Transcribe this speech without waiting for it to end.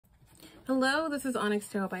Hello, this is Onyx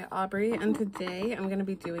Tarot by Aubrey, and today I'm going to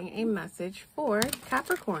be doing a message for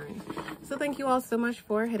Capricorn. So thank you all so much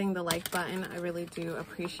for hitting the like button. I really do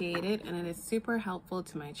appreciate it, and it is super helpful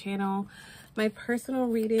to my channel. My personal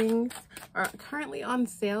readings are currently on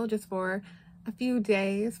sale just for a few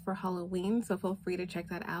days for Halloween, so feel free to check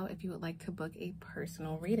that out if you would like to book a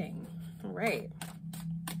personal reading. All right.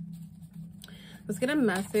 Let's get a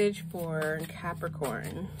message for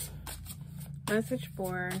Capricorn. Message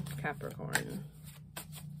for Capricorn.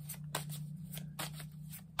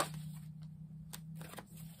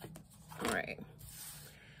 All right.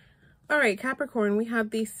 All right, Capricorn, we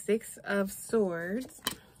have the Six of Swords,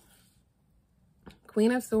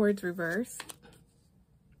 Queen of Swords reverse,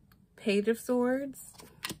 Page of Swords,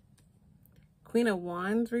 Queen of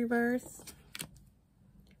Wands reverse,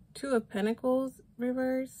 Two of Pentacles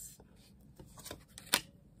reverse,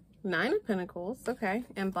 Nine of Pentacles, okay,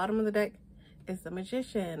 and bottom of the deck is the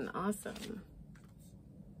Magician. Awesome.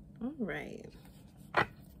 All right.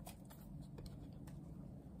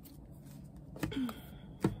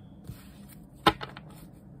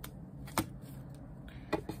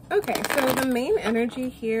 Okay, so the main energy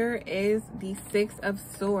here is the Six of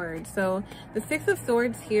Swords. So the Six of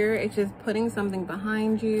Swords here is just putting something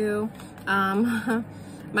behind you.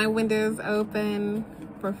 My window's open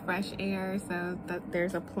for fresh air, so that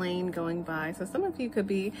there's a plane going by. So some of you could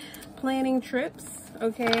be planning trips,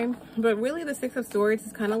 okay? But really the Six of Swords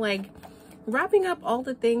is kind of like wrapping up all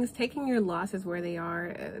the things, taking your losses where they are.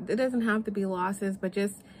 It doesn't have to be losses, but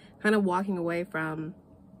just kind of walking away from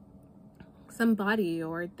somebody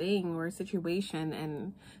or thing or situation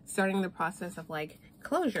and starting the process of like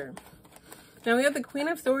closure. Now we have the Queen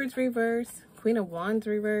of Swords reverse, Queen of Wands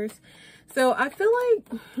reverse. So I feel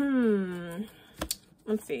like,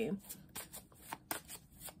 let's see.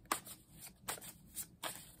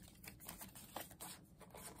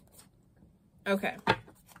 Okay.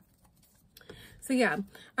 So yeah,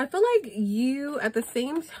 I feel like you at the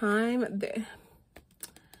same time,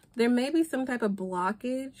 there may be some type of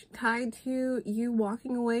blockage tied to you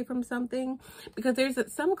walking away from something, because there's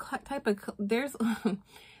some type of,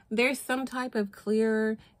 there's some type of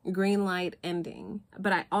clear green light ending.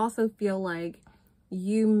 But I also feel like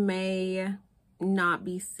you may not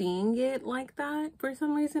be seeing it like that for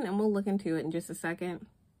some reason, and we'll look into it in just a second.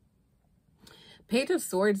 Page of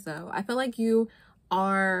Swords though, I feel like you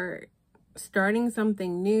are starting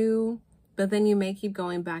something new, but then you may keep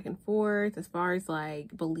going back and forth as far as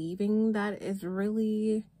like believing that it's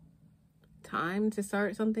really time to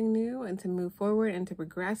start something new and to move forward and to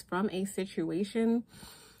progress from a situation.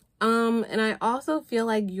 And I also feel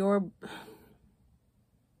like your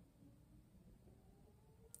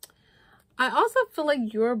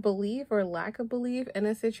belief or lack of belief in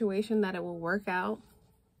a situation that it will work out.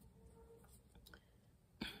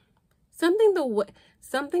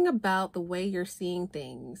 Something about the way you're seeing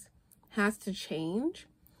things has to change.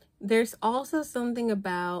 There's also something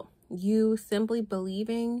about you simply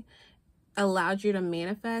believing allowed you to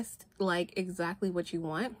manifest like exactly what you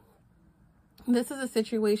want. This is a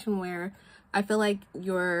situation where I feel like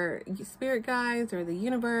your spirit guides or the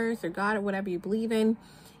universe or God or whatever you believe in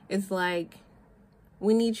is like,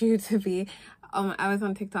 we need you to be, I was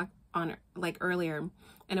on TikTok on like earlier,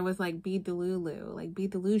 and it was like, be delulu, like be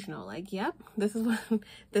delusional. Like, yep, this is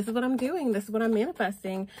what I'm doing. This is what I'm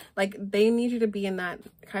manifesting. Like they need you to be in that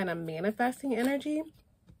kind of manifesting energy,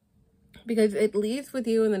 because it leads with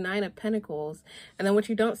you in the Nine of Pentacles, and then what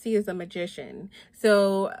you don't see is a Magician.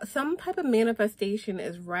 So some type of manifestation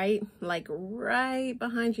is right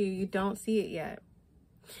behind you. You don't see it yet.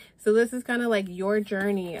 So this is kind of like your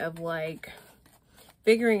journey of like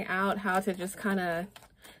figuring out how to just kind of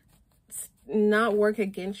not work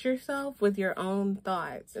against yourself with your own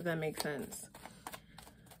thoughts, if that makes sense.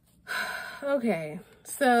 Okay,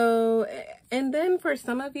 so, and then for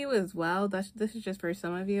some of you as well, this is just for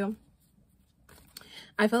some of you,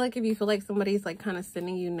 I feel like if you feel like somebody's like kind of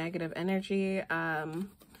sending you negative energy,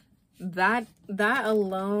 that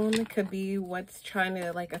alone could be what's trying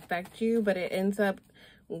to like affect you, but it ends up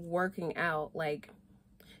working out. Like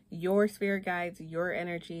your spirit guides, your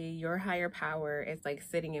energy, your higher power is like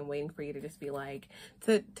sitting and waiting for you to just be like,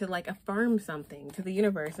 to like affirm something to the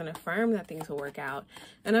universe and affirm that things will work out,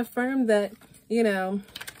 and affirm that, you know,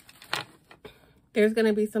 there's going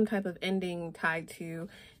to be some type of ending tied to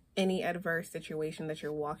any adverse situation that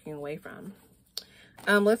you're walking away from.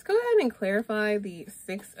 Let's go ahead and clarify the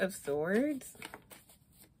Six of Swords.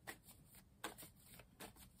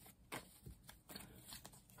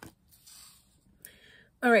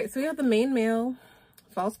 All right, so we have the main male,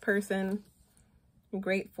 false person,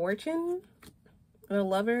 great fortune, the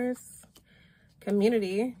Lovers,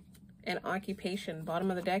 community, and occupation. Bottom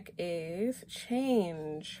of the deck is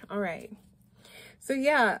change. All right. So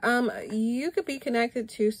yeah, you could be connected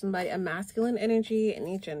to somebody, a masculine energy,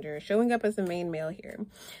 any gender, showing up as a main male here.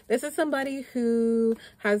 This is somebody who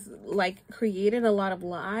has like created a lot of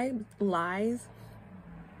lies.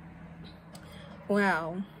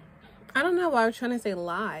 Wow. I don't know why I was trying to say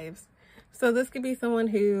lives. So this could be someone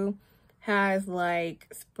who has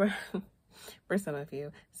like spread, for some of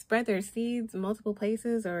you, spread their seeds multiple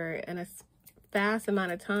places or in a fast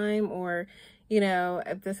amount of time, or you know,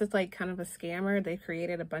 if this is like kind of a scammer, they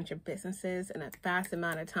created a bunch of businesses in a fast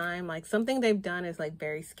amount of time. Like something they've done is like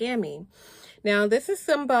very scammy. Now, this is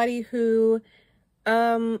somebody who,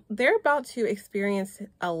 they're about to experience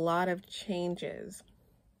a lot of changes.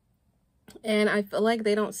 And I feel like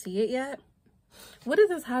they don't see it yet. What does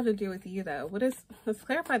this have to do with you though? Let's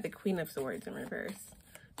clarify the Queen of Swords in reverse.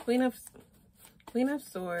 Queen of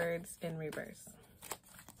Swords in reverse.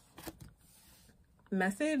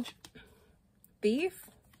 Message. Thief.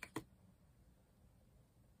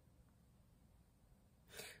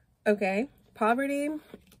 Okay. Poverty,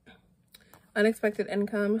 unexpected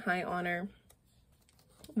income, high honor,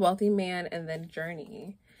 wealthy man, and then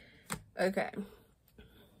journey. Okay.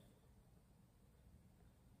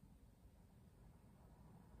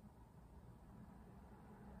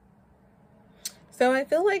 So I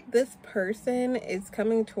feel like this person is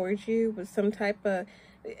coming towards you with some type of...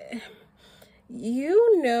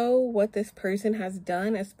 You know what this person has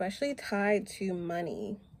done, especially tied to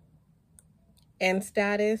money and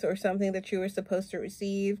status or something that you were supposed to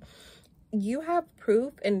receive. You have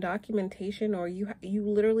proof and documentation, or you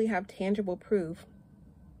literally have tangible proof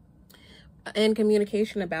and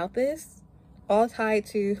communication about this, all tied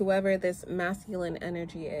to whoever this masculine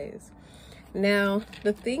energy is. Now,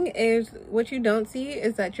 the thing is, what you don't see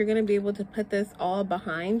is that you're going to be able to put this all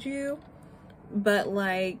behind you, but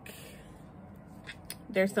like...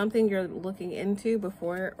 there's something you're looking into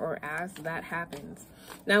before or as that happens.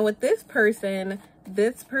 Now with this person,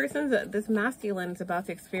 this masculine is about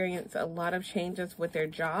to experience a lot of changes with their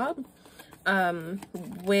job,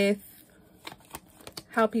 with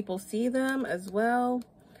how people see them as well.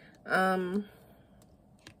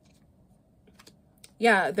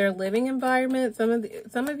 Yeah, their living environment.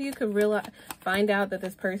 Some of you could find out that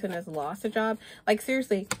this person has lost a job. Like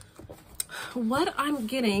seriously, what I'm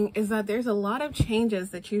getting is that there's a lot of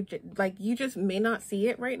changes that you just may not see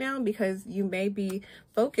it right now because you may be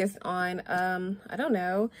focused on, I don't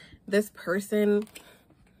know, this person.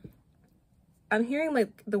 I'm hearing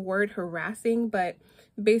like the word harassing, but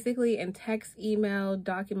basically in text, email,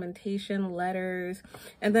 documentation, letters.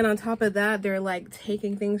 And then on top of that, they're like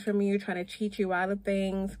taking things from you, trying to cheat you out of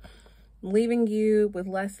things, leaving you with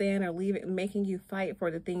less than, or making you fight for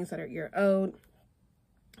the things that are your own.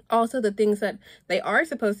 Also, the things that they are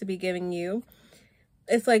supposed to be giving you,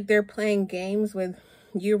 it's like they're playing games with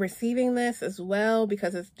you receiving this as well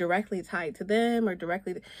because it's directly tied to them or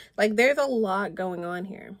directly, like there's a lot going on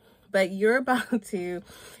here. But you're about to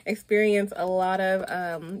experience a lot of,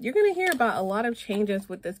 you're going to hear about a lot of changes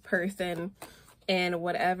with this person and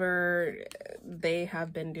whatever they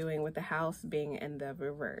have been doing with the house being in the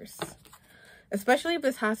reverse. Especially if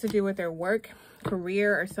this has to do with their work,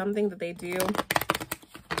 career, or something that they do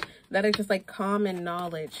that is just like common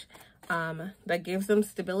knowledge that gives them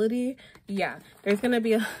stability. Yeah, there's gonna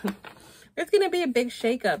be a big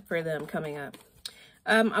shakeup for them coming up.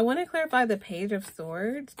 I want to clarify the Page of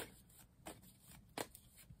Swords.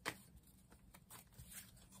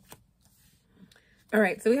 All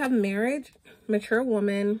right, so we have marriage, mature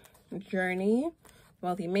woman, journey,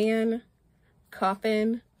 wealthy man,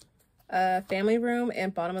 coffin, family room,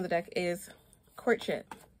 and bottom of the deck is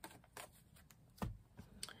courtship.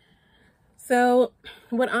 So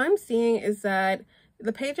what I'm seeing is that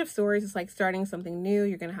the Page of Swords is like starting something new.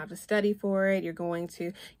 You're going to have to study for it. You're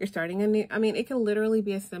starting a new, I mean, it can literally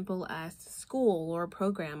be as simple as school or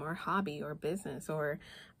program or hobby or business or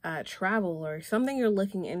travel or something you're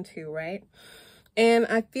looking into, right? And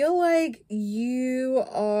I feel like you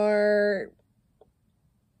are,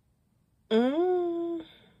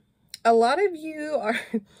 a lot of you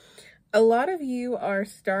are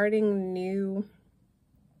starting new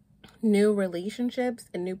relationships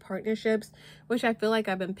and new partnerships, which I feel like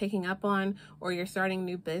I've been picking up on, or you're starting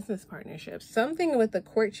new business partnerships. Something with the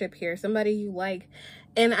courtship here, somebody you like.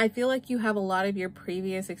 And I feel like you have a lot of your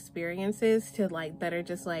previous experiences to like that are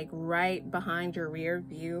just like right behind your rear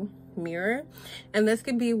view mirror. And this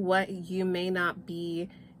could be what you may not be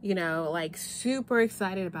you know, like super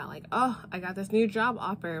excited about like, oh, I got this new job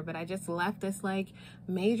offer, but I just left this like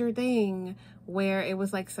major thing where it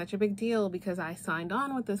was like such a big deal because I signed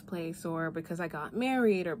on with this place, or because I got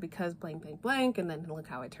married, or because blank, blank, blank, and then look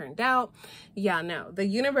how it turned out. Yeah, no, the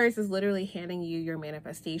universe is literally handing you your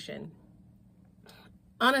manifestation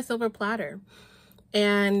on a silver platter.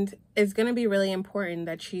 And it's going to be really important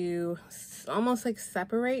that you almost like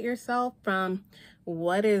separate yourself from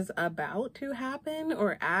what is about to happen,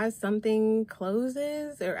 or as something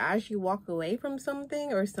closes, or as you walk away from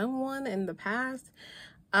something or someone in the past,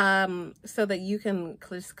 so that you can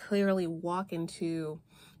just clearly walk into,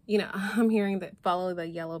 you know, I'm hearing that follow the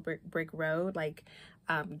yellow brick road, like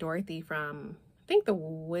Dorothy from, I think, the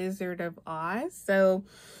Wizard of Oz. So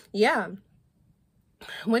yeah,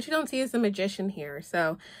 what you don't see is the magician here.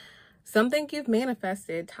 So something you've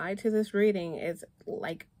manifested tied to this reading is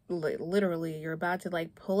like literally you're about to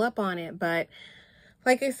like pull up on it. But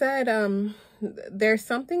like I said, there's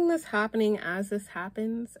something that's happening as this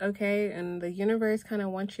happens, okay? And the universe kind of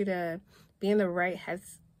wants you to be in the right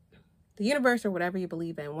the universe, or whatever you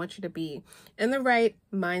believe in, wants you to be in the right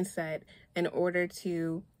mindset in order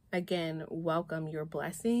to, again, welcome your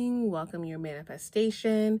blessing, welcome your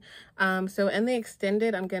manifestation. So in the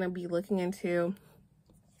extended, I'm going to be looking into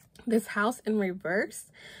this house in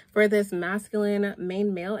reverse for this masculine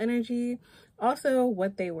main male energy, also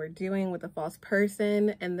what they were doing with the false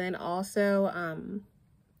person, and then also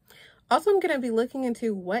I'm going to be looking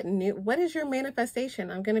into what is your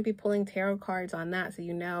manifestation. I'm going to be pulling tarot cards on that, so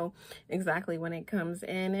you know exactly when it comes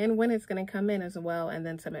in and when it's going to come in as well, and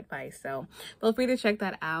then some advice. So feel free to check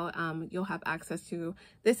that out. You'll have access to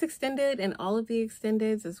this extended and all of the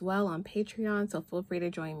extendeds as well on Patreon, so feel free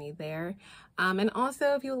to join me there. And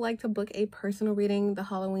also, if you would like to book a personal reading, the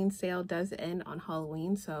Halloween sale does end on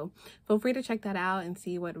Halloween, so feel free to check that out and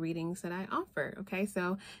see what readings that I offer. Okay,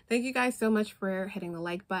 so thank you guys so much for hitting the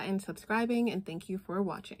like button, subscribing, and thank you for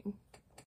watching.